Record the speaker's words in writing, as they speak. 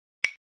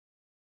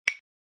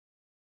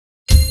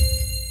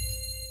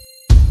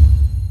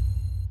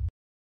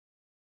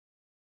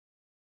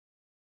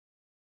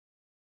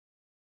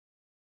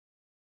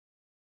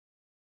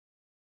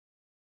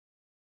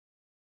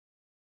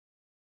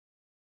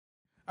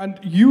And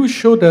you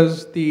showed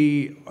us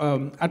the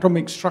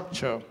atomic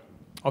structure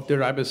of the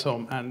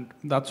ribosome, and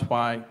that's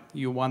why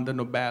you won the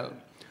Nobel.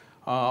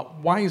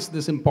 Why is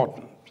this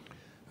important?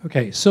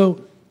 Okay,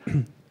 so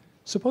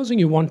supposing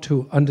you want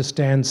to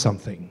understand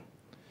something,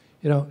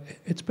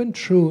 it's been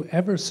true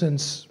ever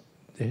since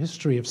the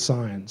history of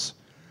science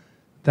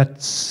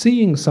that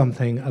seeing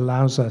something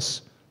allows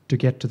us to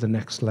get to the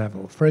next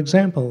level. For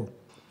example,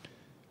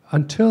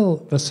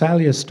 until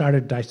Vesalius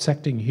started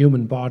dissecting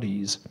human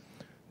bodies,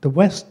 the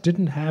West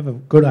didn't have a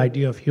good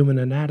idea of human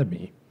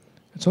anatomy.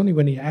 It's only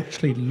when he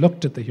actually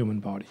looked at the human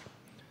body.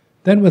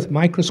 Then with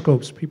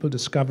microscopes, people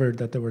discovered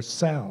that there were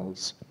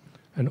cells,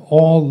 and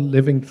all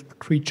living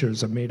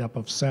creatures are made up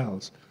of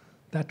cells.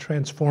 That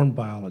transformed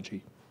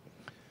biology.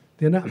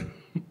 The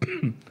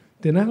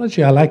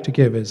analogy I like to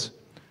give is,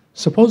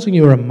 supposing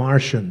you were a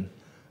Martian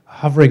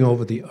hovering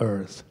over the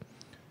Earth,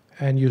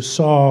 and you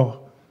saw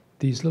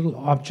these little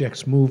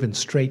objects move in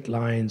straight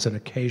lines and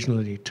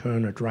occasionally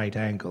turn at right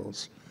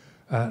angles.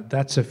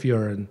 That's if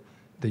you're in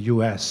the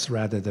US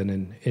rather than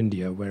in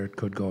India, where it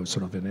could go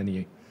sort of in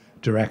any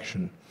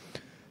direction.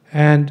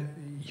 And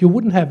you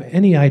wouldn't have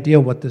any idea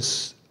what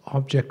this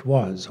object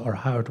was or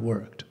how it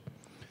worked.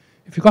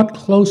 If you got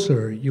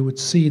closer, you would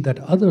see that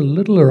other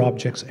littler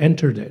objects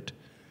entered it,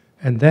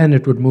 and then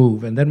it would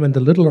move. And then when the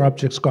littler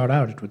objects got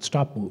out, it would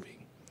stop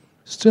moving.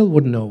 Still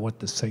wouldn't know what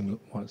this thing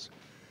was.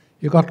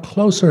 You got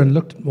closer and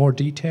looked at more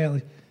detail,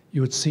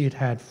 you would see it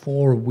had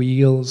 4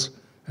 wheels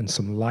and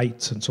some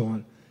lights and so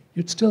on.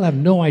 You'd still have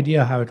no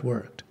idea how it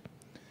worked.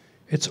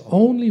 It's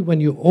only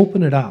when you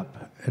open it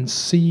up and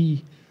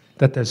see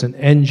that there's an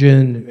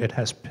engine, it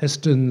has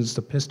pistons,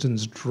 the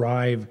pistons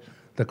drive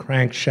the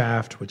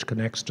crankshaft, which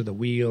connects to the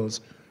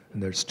wheels,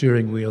 and there's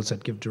steering wheels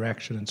that give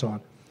direction and so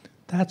on.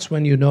 That's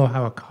when you know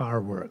how a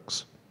car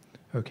works,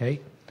 okay?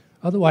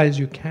 Otherwise,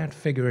 you can't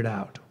figure it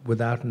out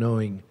without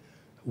knowing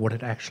what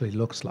it actually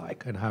looks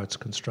like and how it's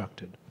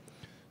constructed.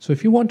 So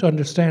if you want to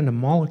understand a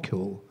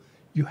molecule,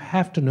 you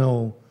have to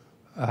know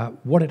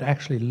what it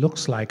actually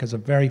looks like as a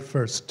very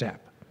first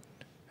step.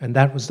 And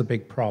that was the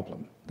big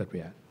problem that we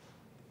had.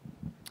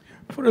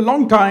 For a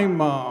long time,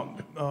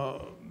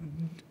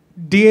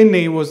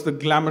 DNA was the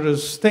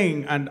glamorous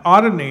thing, and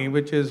RNA,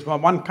 which is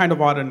one kind of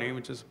RNA,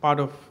 which is part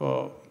of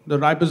the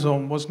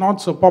ribosome, was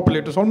not so popular.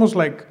 It was almost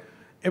like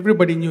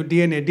everybody knew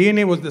DNA.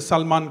 DNA was the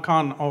Salman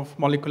Khan of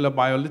molecular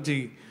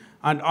biology,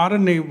 and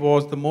RNA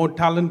was the more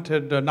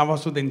talented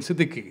Nawasuddin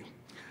Siddiqui.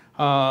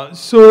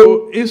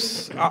 So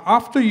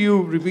after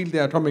you revealed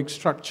the atomic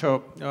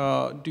structure,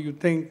 do you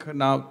think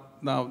now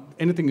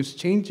anything is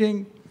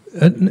changing?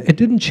 It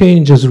didn't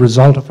change as a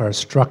result of our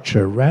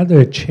structure.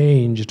 Rather, it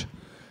changed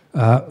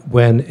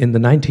when, in the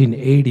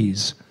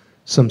 1980s,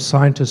 some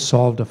scientists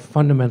solved a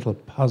fundamental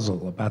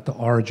puzzle about the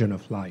origin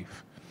of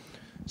life.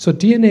 So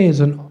DNA is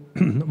a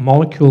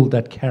molecule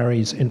that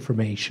carries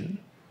information,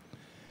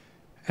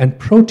 and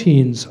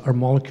proteins are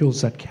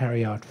molecules that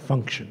carry out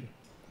function.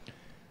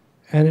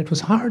 And it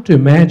was hard to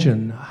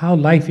imagine how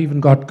life even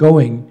got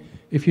going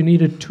if you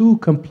needed 2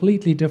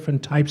 completely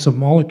different types of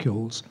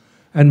molecules,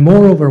 and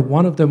moreover,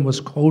 one of them was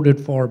coded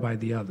for by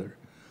the other.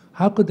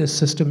 How could this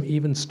system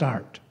even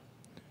start?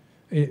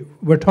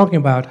 We're talking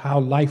about how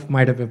life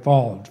might have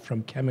evolved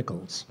from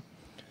chemicals.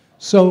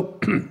 So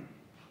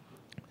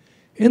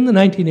in the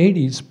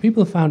 1980s,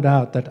 people found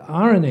out that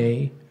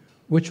RNA,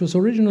 which was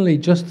originally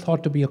just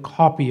thought to be a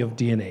copy of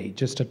DNA,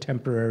 just a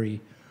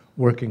temporary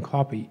working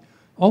copy,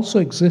 also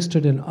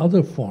existed in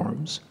other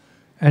forms,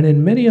 and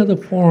in many other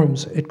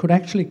forms, it could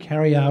actually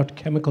carry out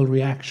chemical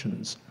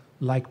reactions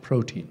like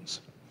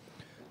proteins.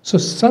 So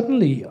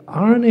suddenly,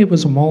 RNA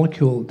was a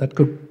molecule that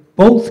could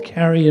both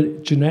carry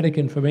genetic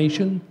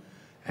information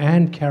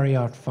and carry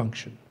out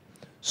function.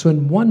 So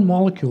in one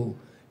molecule,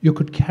 you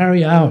could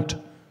carry out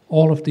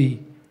all of the,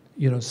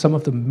 some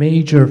of the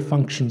major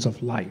functions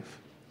of life.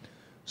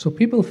 So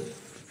people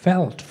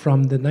felt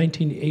from the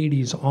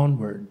 1980s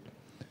onward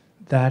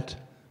that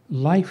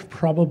life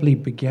probably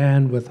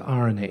began with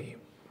RNA.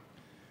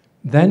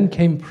 Then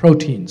came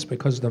proteins,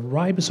 because the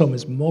ribosome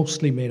is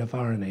mostly made of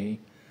RNA,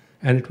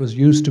 and it was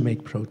used to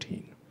make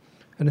protein.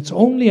 And it's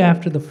only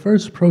after the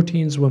first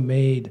proteins were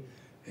made,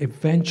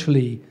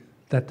 eventually,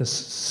 that the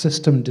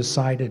system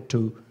decided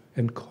to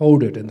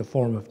encode it in the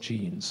form of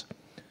genes.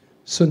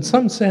 So in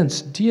some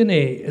sense,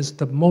 DNA is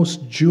the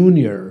most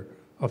junior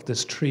of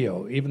this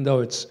trio, even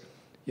though it's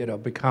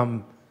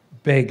become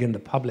big in the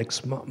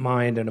public's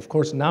mind, and of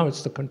course now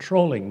it's the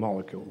controlling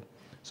molecule.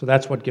 So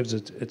that's what gives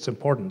it its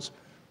importance.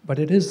 But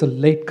it is the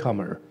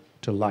latecomer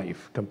to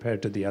life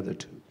compared to the other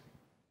 2.